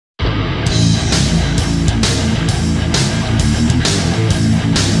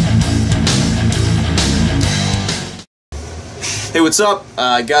Hey, what's up?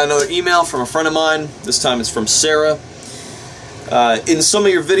 I got another email from a friend of mine. This time it's from Sarah. In some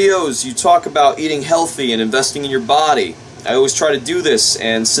of your videos, you talk about eating healthy and investing in your body. I always try to do this,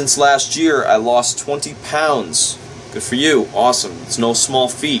 and since last year, I lost 20 pounds. Good for you. Awesome. It's no small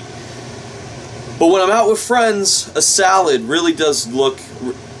feat. But when I'm out with friends, a salad really doesn't look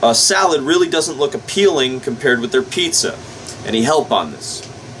appealing compared with their pizza. Any help on this?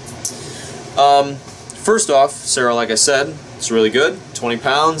 First off, Sarah, like I said, it's really good. 20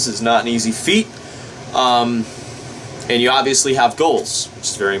 pounds is not an easy feat. And you obviously have goals, which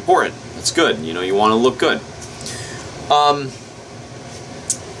is very important. That's good. You know, you want to look good.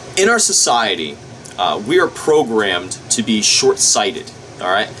 In our society, we are programmed to be short-sighted,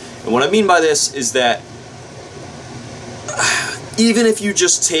 alright? And what I mean by this is that even if you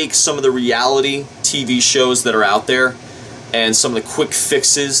just take some of the reality TV shows that are out there and some of the quick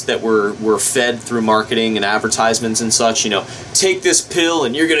fixes that we're fed through marketing and advertisements and such, you know, take this pill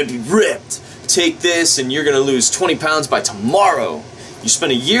and you're going to be ripped. Take this and you're going to lose 20 pounds by tomorrow. You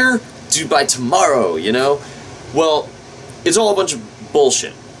spend a year, do by tomorrow, you know? Well, it's all a bunch of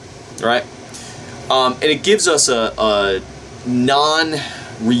bullshit, right? And it gives us a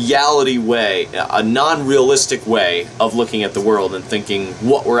non-reality way, a non-realistic way of looking at the world and thinking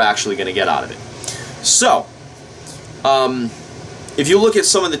what we're actually going to get out of it. So, if you look at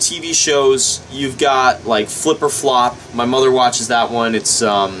some of the TV shows, you've got like Flip or Flop. My mother watches that one. It's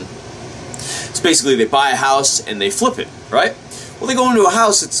basically they buy a house and they flip it, right? Well, they go into a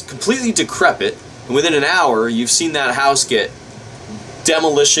house that's completely decrepit, and within an hour, you've seen that house get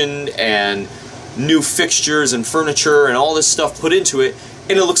demolition and new fixtures and furniture and all this stuff put into it,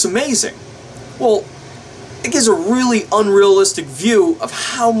 and it looks amazing. Well, it gives a really unrealistic view of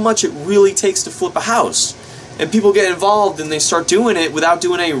how much it really takes to flip a house. And people get involved and they start doing it without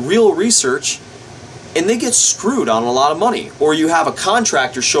doing any real research, and they get screwed on a lot of money. Or you have a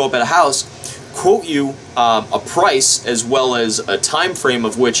contractor show up at a house, quote you a price as well as a time frame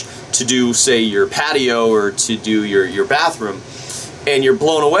of which to do, say, your patio or to do your bathroom, and you're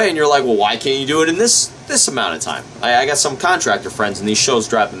blown away and you're like, well, why can't you do it in this amount of time? I got some contractor friends and these shows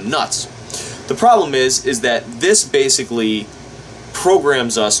drive them nuts. The problem is that this basically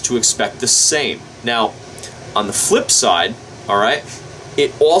programs us to expect the same. Now, on the flip side, alright,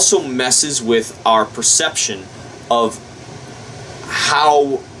 it also messes with our perception of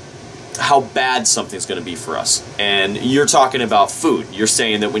how bad something's going to be for us. And you're talking about food. You're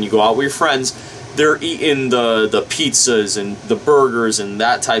saying that when you go out with your friends, they're eating the pizzas and the burgers and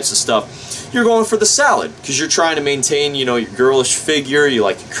that types of stuff. You're going for the salad because you're trying to maintain, you know, your girlish figure, you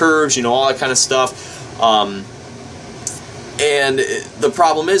like your curves, you know, all that kind of stuff. And the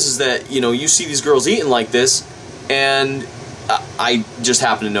problem is that, you know, you see these girls eating like this, and I just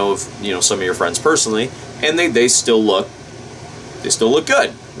happen to know of, you know, some of your friends personally, and they still look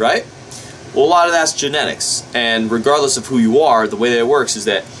good, right? Well, a lot of that's genetics, and regardless of who you are, the way that it works is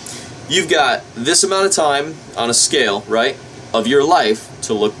that you've got this amount of time on a scale, right, of your life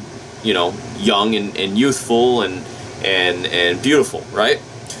to look, you know, young and youthful and beautiful, right?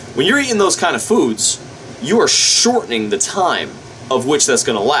 When you're eating those kind of foods, you are shortening the time of which that's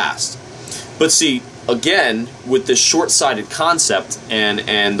going to last. But see, again, with this short-sighted concept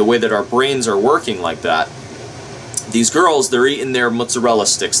and the way that our brains are working like that, these girls, they're eating their mozzarella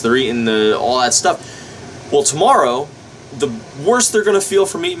sticks, they're eating all that stuff. Well, tomorrow, the worse they're going to feel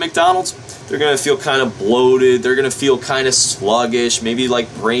from eating McDonald's, they're going to feel kind of bloated, they're going to feel kind of sluggish, maybe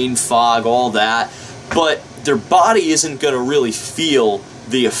like brain fog, all that. But their body isn't going to really feel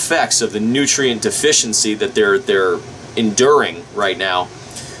the effects of the nutrient deficiency that they're enduring right now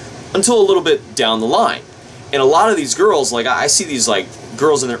until a little bit down the line. And a lot of these girls, like I see these like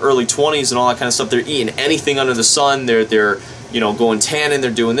girls in their early 20s and all that kind of stuff, they're eating anything under the sun, they're you know, going tanning,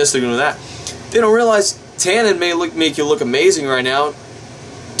 they're doing this, they're doing that. They don't realize tanning may make you look amazing right now.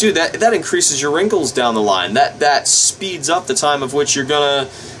 Dude, that increases your wrinkles down the line. That speeds up the time of which you're gonna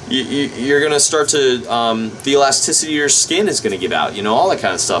start to the elasticity of your skin is gonna give out, you know, all that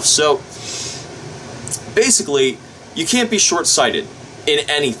kind of stuff. So basically, you can't be short-sighted in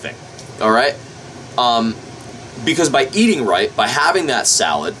anything, all right? Because by eating right, by having that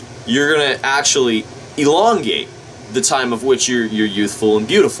salad, you're gonna actually elongate the time of which you're youthful and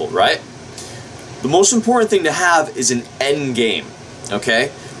beautiful, right? The most important thing to have is an end game, okay?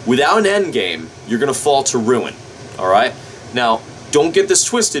 Without an end game, you're gonna fall to ruin, all right? Now, don't get this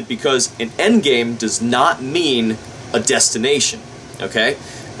twisted, because an end game does not mean a destination, okay?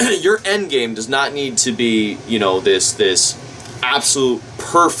 Your end game does not need to be, you know, this absolute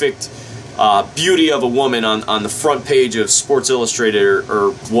perfect beauty of a woman on the front page of Sports Illustrated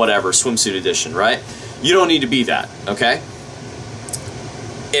or whatever, swimsuit edition, right? You don't need to be that, okay?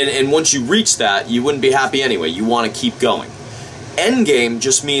 And once you reach that, you wouldn't be happy anyway. You want to keep going. Endgame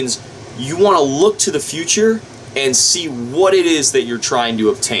just means you want to look to the future and see what it is that you're trying to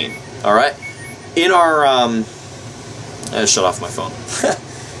obtain. All right? In our I shut off my phone.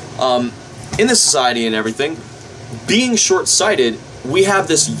 In this society and everything, being short-sighted, we have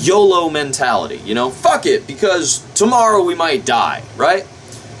this YOLO mentality. You know, fuck it, because tomorrow we might die, right?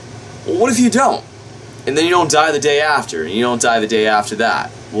 Well, what if you don't? And then you don't die the day after, and you don't die the day after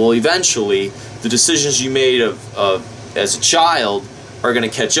that. Well, eventually, the decisions you made as a child are going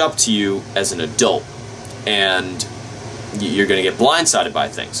to catch up to you as an adult, and you're going to get blindsided by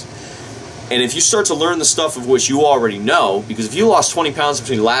things. And if you start to learn the stuff of which you already know, because if you lost 20 pounds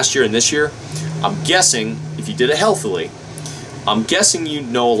between last year and this year, I'm guessing, if you did it healthily, I'm guessing you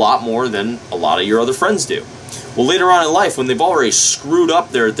know a lot more than a lot of your other friends do. Well, later on in life, when they've already screwed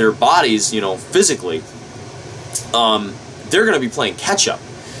up their bodies, you know, physically, they're going to be playing catch-up.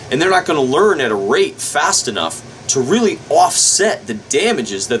 And they're not going to learn at a rate fast enough to really offset the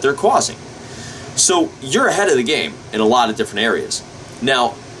damages that they're causing. So you're ahead of the game in a lot of different areas.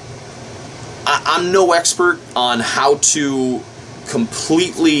 Now, I'm no expert on how to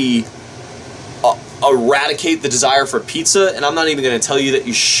completely eradicate the desire for pizza, and I'm not even going to tell you that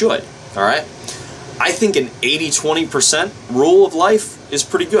you should, all right? I think an 80-20% rule of life is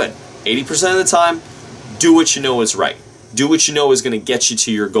pretty good. 80% of the time, do what you know is right. Do what you know is going to get you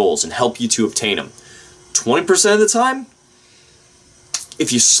to your goals and help you to obtain them. 20% of the time,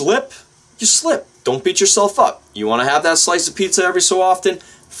 if you slip, you slip. Don't beat yourself up. You want to have that slice of pizza every so often?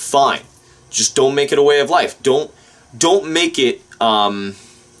 Fine. Just don't make it a way of life. Don't make it a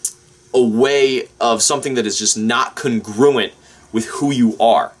way of something that is just not congruent with who you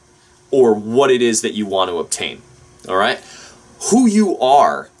are or what it is that you want to obtain. All right? Who you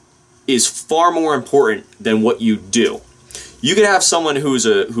are is far more important than what you do. You can have someone who's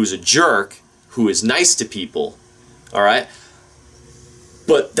a jerk, who is nice to people, all right?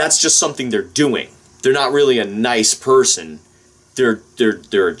 But that's just something they're doing. They're not really a nice person. They're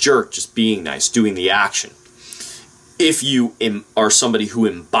a jerk just being nice, doing the action. If you are somebody who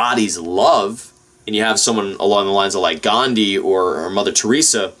embodies love, and you have someone along the lines of like Gandhi or Mother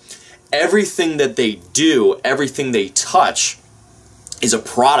Teresa, everything that they do, everything they touch, is a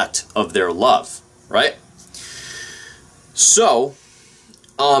product of their love, right? So,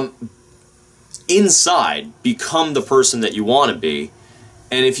 inside, become the person that you want to be,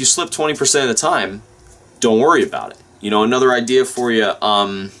 and if you slip 20% of the time, don't worry about it. You know, another idea for you,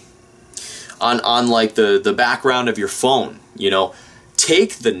 on like the background of your phone, you know,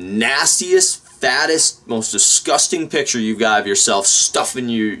 take the nastiest, fattest, most disgusting picture you've got of yourself stuffing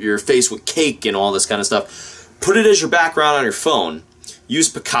your face with cake and all this kind of stuff. Put it as your background on your phone.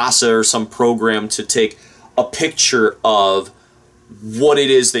 Use Picasa or some program to take a picture of what it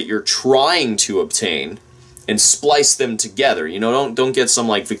is that you're trying to obtain and splice them together. You know, don't get some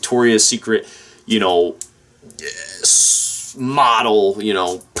like Victoria's Secret, you know, model, you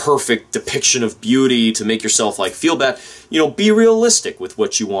know, perfect depiction of beauty to make yourself like feel bad. You know, be realistic with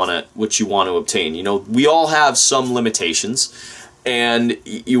what you want to obtain. You know, we all have some limitations, and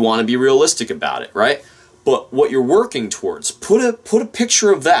you want to be realistic about it, right? But what you're working towards, put a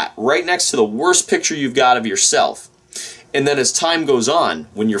picture of that right next to the worst picture you've got of yourself. And then as time goes on,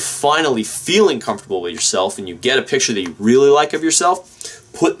 when you're finally feeling comfortable with yourself and you get a picture that you really like of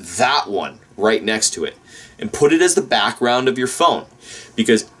yourself, put that one right next to it. And put it as the background of your phone.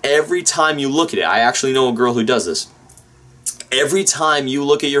 Because every time you look at it, I actually know a girl who does this. Every time you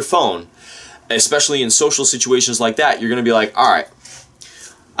look at your phone, especially in social situations like that, you're going to be like, all right,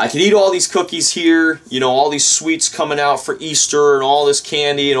 I can eat all these cookies here, you know, all these sweets coming out for Easter and all this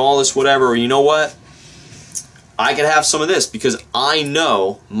candy and all this whatever. Or you know what? I can have some of this because I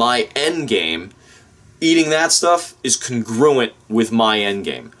know my end game, eating that stuff, is congruent with my end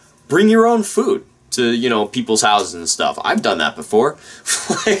game. Bring your own food to, you know, people's houses and stuff. I've done that before.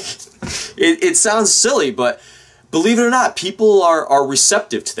 Like, it sounds silly, but believe it or not, people are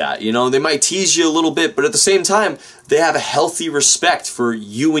receptive to that. You know, they might tease you a little bit, but at the same time, they have a healthy respect for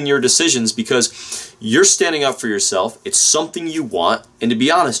you and your decisions because you're standing up for yourself. It's something you want, and to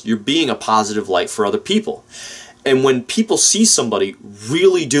be honest, you're being a positive light for other people. And when people see somebody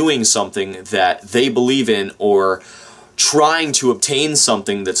really doing something that they believe in or trying to obtain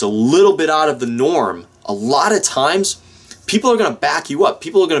something that's a little bit out of the norm, a lot of times people are going to back you up.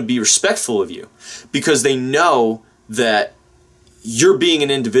 People are going to be respectful of you because they know that you're being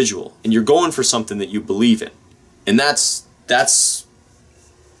an individual and you're going for something that you believe in. And that's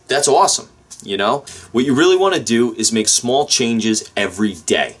awesome, you know? What you really want to do is make small changes every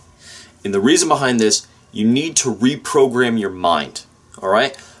day. And the reason behind this, you need to reprogram your mind, All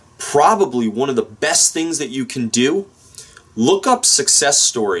right? Probably one of the best things that you can do, look up success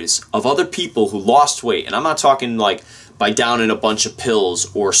stories of other people who lost weight. And I'm not talking like by downing a bunch of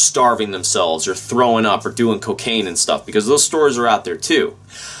pills or starving themselves or throwing up or doing cocaine and stuff, because those stories are out there too.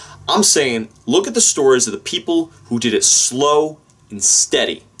 I'm saying look at the stories of the people who did it slow and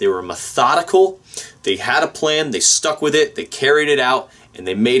steady. They were methodical, they had a plan, they stuck with it, they carried it out, and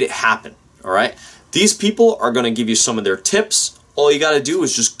they made it happen. All right? These people are going to give you some of their tips. All you got to do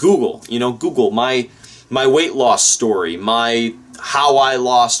is just Google, Google my weight loss story, my how I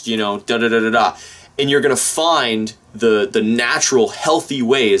lost, da-da-da-da-da. And you're going to find the natural, healthy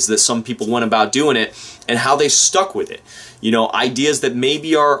ways that some people went about doing it and how they stuck with it. Ideas that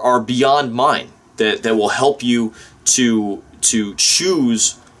maybe are beyond mine, that will help you to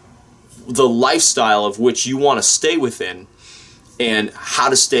choose the lifestyle of which you want to stay within and how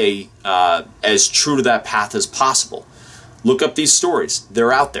to stay as true to that path as possible. Look up these stories.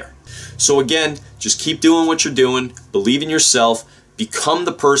 They're out there. So again, just keep doing what you're doing. Believe in yourself. Become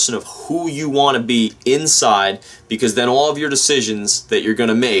the person of who you want to be inside, because then all of your decisions that you're going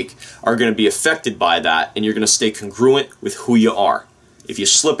to make are going to be affected by that, and you're going to stay congruent with who you are. If you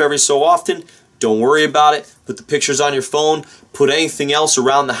slip every so often, don't worry about it. Put the pictures on your phone. Put anything else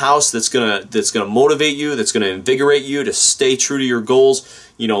around the house that's gonna motivate you, that's gonna invigorate you to stay true to your goals.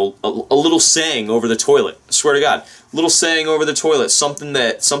 A little saying over the toilet. I swear to God, a little saying over the toilet, something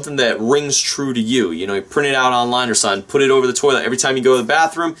that rings true to you. You print it out online or something. Put it over the toilet every time you go to the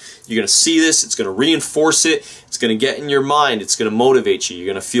bathroom. You're gonna see this. It's gonna reinforce it. It's gonna get in your mind. It's gonna motivate you. You're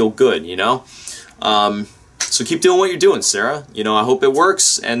gonna feel good. So keep doing what you're doing, Sarah. I hope it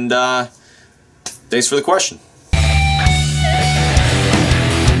works, and thanks for the question.